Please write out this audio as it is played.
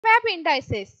Bitmap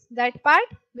indices, that part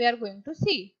we are going to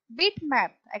see.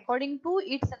 Bitmap, according to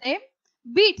its name,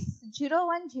 bits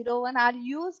 0101 are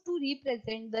used to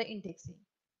represent the indexing.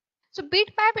 So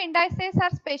bitmap indices are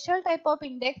special type of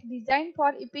index designed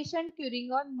for efficient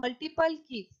querying on multiple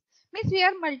keys. Means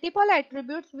here multiple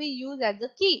attributes we use as a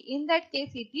key. In that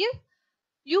case it is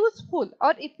useful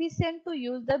or efficient to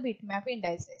use the bitmap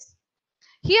indices.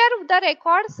 Here the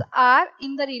records are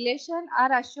in the relation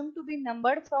are assumed to be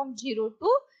numbered from 0 to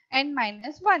n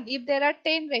minus 1. If there are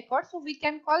 10 records, so we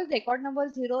can call record number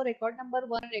 0, record number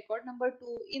 1, record number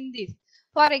 2 in this.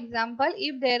 For example,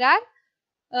 if there are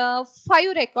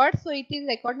 5 records, so it is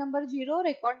record number 0,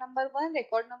 record number 1,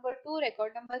 record number 2,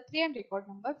 record number 3 and record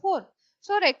number 4.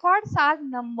 So records are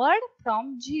numbered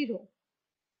from 0.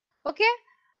 Okay.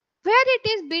 Where it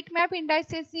is bitmap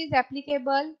indices is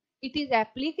applicable? It is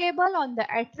applicable on the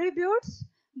attributes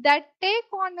that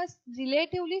take on a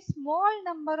relatively small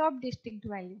number of distinct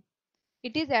values.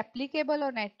 It is applicable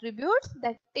on attributes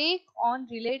that take on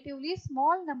relatively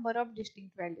small number of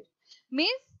distinct values.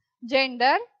 Means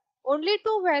gender, only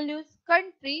 2 values,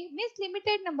 country means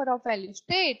limited number of values,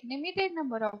 state, limited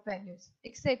number of values,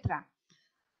 etc.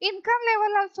 Income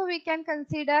level also we can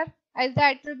consider as the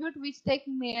attribute which take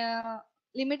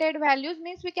limited values,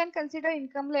 means we can consider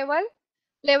income levels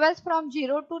from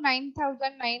 0 to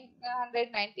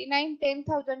 9,999,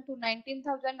 10,000 to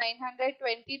 19,900,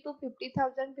 20 to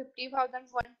 50,000, 50,000,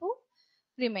 1 to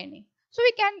remaining. So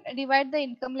we can divide the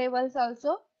income levels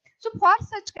also. So for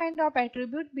such kind of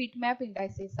attribute, bitmap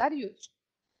indices are used.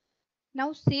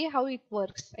 Now see how it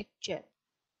works actually.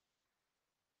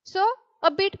 So a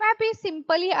bitmap is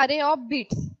simply array of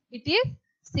bits. It is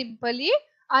simply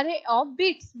array of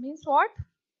bits. Means what?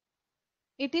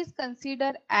 It is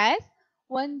considered as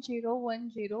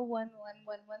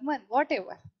 10101111,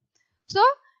 whatever. So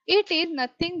it is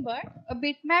nothing but a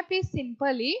bitmap is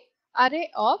simply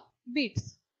array of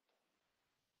bits.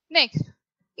 Next,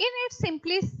 in its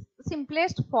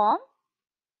simplest form,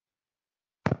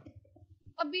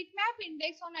 a bitmap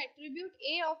index on attribute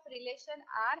A of relation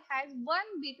R has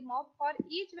one bitmap for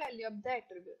each value of the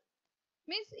attribute.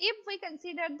 Means if we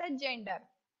consider the gender,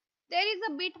 there is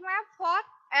a bitmap for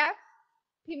F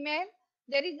female,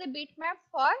 there is a bitmap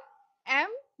for M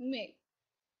male.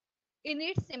 In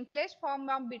its simplest form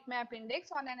of bitmap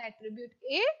index on an attribute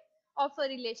A of a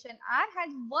relation R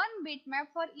has one bitmap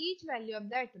for each value of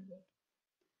the attribute.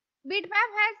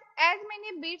 Bitmap has as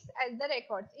many bits as the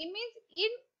records. It means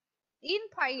in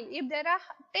file, if there are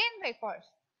 10 records,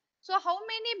 so how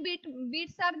many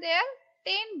bits are there?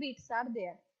 10 bits are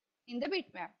there in the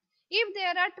bitmap. If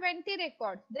there are 20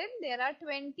 records, then there are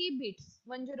 20 bits,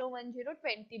 1010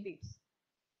 20 bits.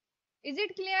 Is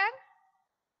it clear?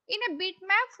 In a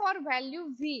bitmap for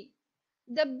value V,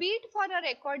 the bit for a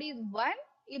record is 1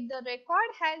 if the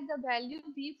record has the value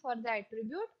V for the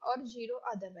attribute or 0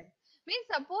 otherwise. Means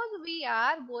suppose we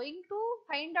are going to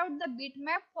find out the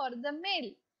bitmap for the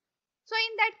male. So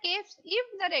in that case, if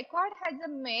the record has a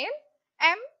male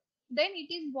M, then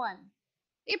it is 1.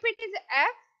 If it is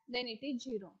F, then it is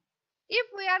 0.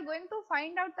 If we are going to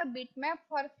find out the bitmap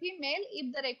for female,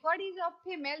 if the record is of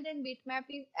female, then bitmap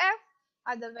is F,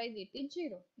 otherwise it is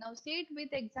 0. Now see it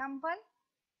with example.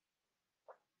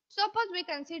 Suppose we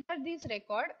consider this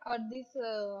record or this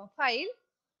file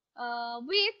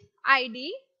with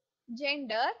ID,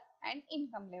 gender and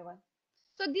income level.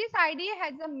 So this ID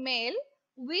has a male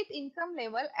with income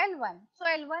level L1. So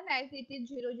L1 as it is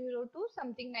 002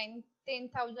 something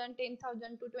 10,000,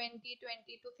 10,000 to 20, 20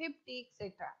 to 50,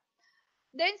 etc.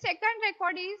 Then second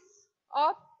record is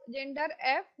of gender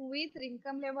F with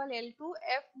income level L2,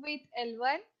 F with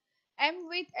L1, M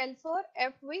with L4,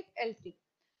 F with L3.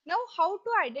 Now how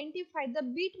to identify the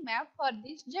bitmap for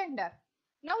this gender?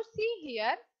 Now see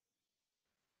here,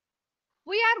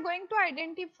 we are going to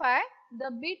identify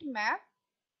the bitmap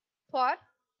for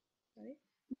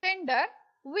gender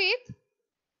with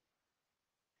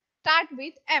start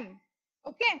with M.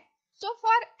 Okay. So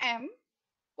for M,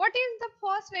 what is the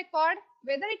first record?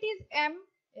 Whether it is M,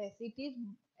 yes, it is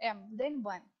M, then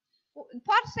 1.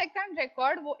 For second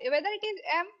record, whether it is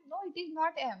M, no, it is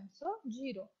not M, so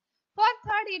 0. For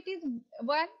third, it is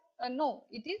 1, no,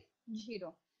 it is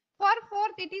 0. For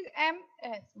fourth, it is M,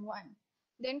 S, 1.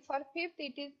 Then for fifth,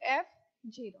 it is F,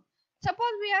 0.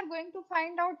 Suppose we are going to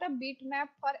find out a bitmap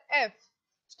for F.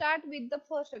 Start with the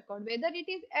first record. Whether it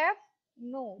is F,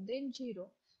 no, then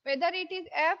 0. Whether it is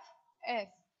F, S.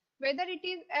 Whether it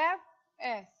is F,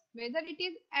 S. Whether it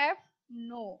is F,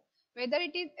 no. Whether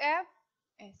it is F,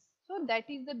 S. So that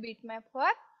is the bitmap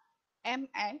for M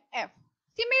and F.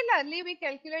 Similarly, we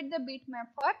calculate the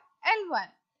bitmap for L1.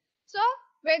 So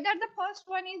whether the first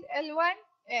one is L1,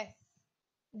 S.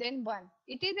 Then 1.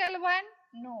 It is L1?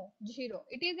 No. 0.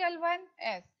 It is L1?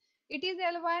 S. It is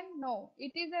L1? No.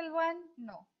 It is L1?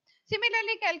 No.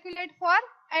 Similarly, calculate for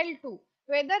L2.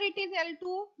 Whether it is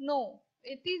L2? No.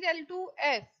 It is L2?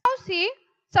 S. Now see,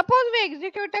 suppose we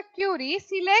execute a query,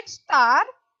 select star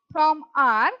from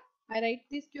R. I write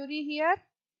this query here.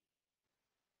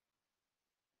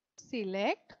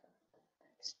 Select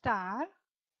star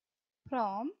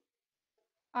from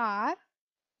R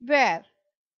where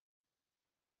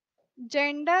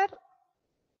gender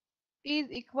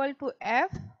is equal to F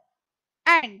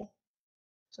and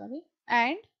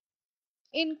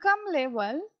income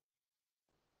level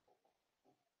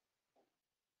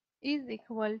is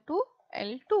equal to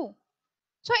L2.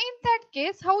 So in that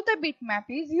case, how the bitmap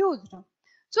is used?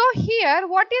 So here,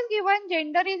 what is given?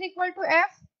 Gender is equal to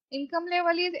F, income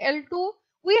level is L2.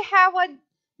 We have a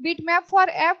bitmap for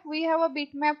F, we have a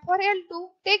bitmap for L2.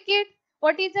 Take it.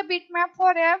 What is the bitmap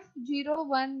for F? 0,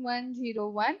 1, 1, 0,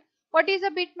 1. What is the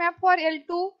bitmap for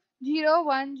L2? 0,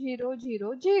 1, 0,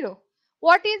 0, 0.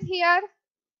 What is here?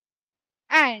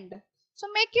 And. So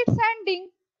make it sanding.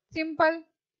 Simple.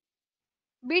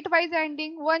 Bitwise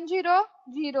ending 1 0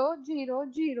 0 0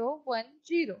 0 1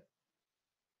 0.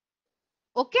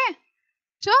 Okay.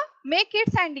 So make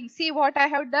it sanding. See what I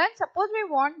have done. Suppose we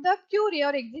want the query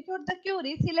or execute the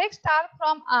query. Select star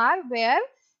from R where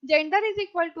gender is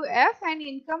equal to F and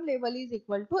income level is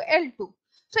equal to L2.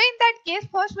 So in that case,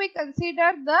 first we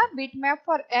consider the bitmap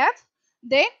for F.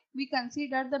 Then we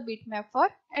consider the bitmap for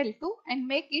L2 and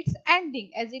make its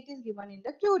ending as it is given in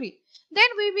the query. Then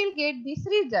we will get this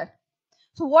result.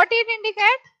 So what it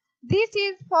indicate? This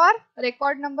is for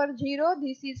record number 0,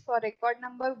 this is for record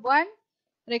number 1,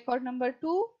 record number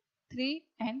 2, 3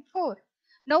 and 4.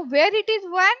 Now where it is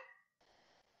 1?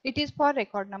 It is for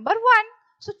record number 1.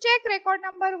 So check record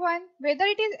number 1 whether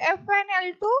it is F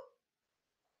and L2.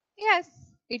 Yes,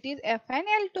 it is F and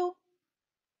L2.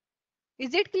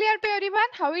 Is it clear to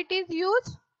everyone how it is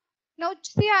used? Now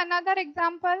see another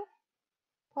example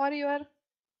for your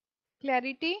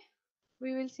clarity.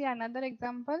 We will see another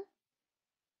example.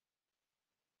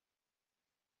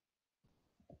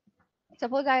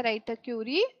 Suppose I write a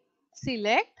query,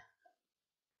 select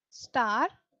star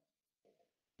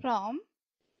from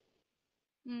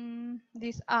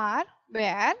this R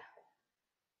where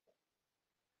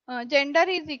gender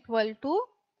is equal to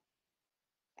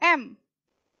M,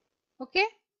 okay,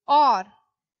 or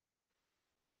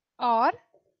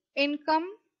income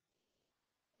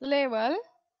level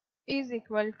is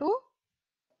equal to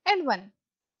L1.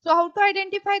 So how to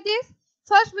identify this?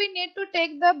 First we need to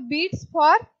take the bits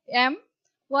for M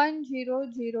 1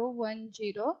 0 0 1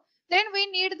 0. Then we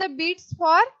need the bits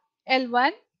for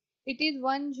L1. It is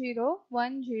 1 0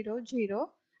 1 0 0.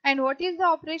 And what is the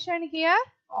operation here?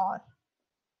 OR.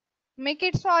 Make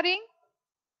it sorting.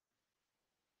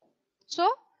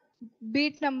 So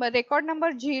bit number, record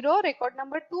number 0, record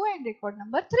number 2 and record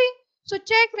number 3. So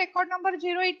check record number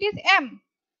 0, it is M.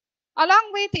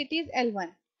 Along with it is L1.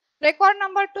 Record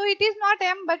number 2, it is not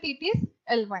M but it is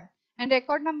L1. And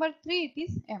record number 3, it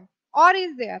is M. OR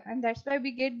is there and that's why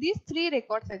we get these 3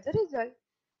 records as a result.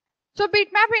 So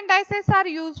bitmap indices are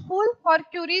useful for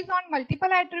queries on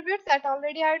multiple attributes. That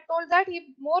already I told that if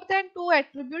more than 2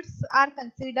 attributes are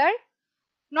considered,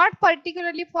 not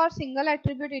particularly for single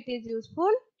attribute it is useful.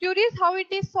 Queries how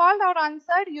it is solved or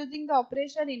answered using the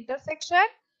operation intersection,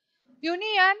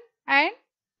 union and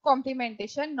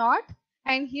complementation not.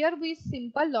 And here we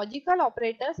simple logical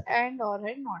operators and or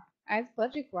and not as per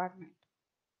requirement.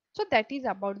 So that is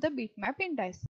about the bitmap indices.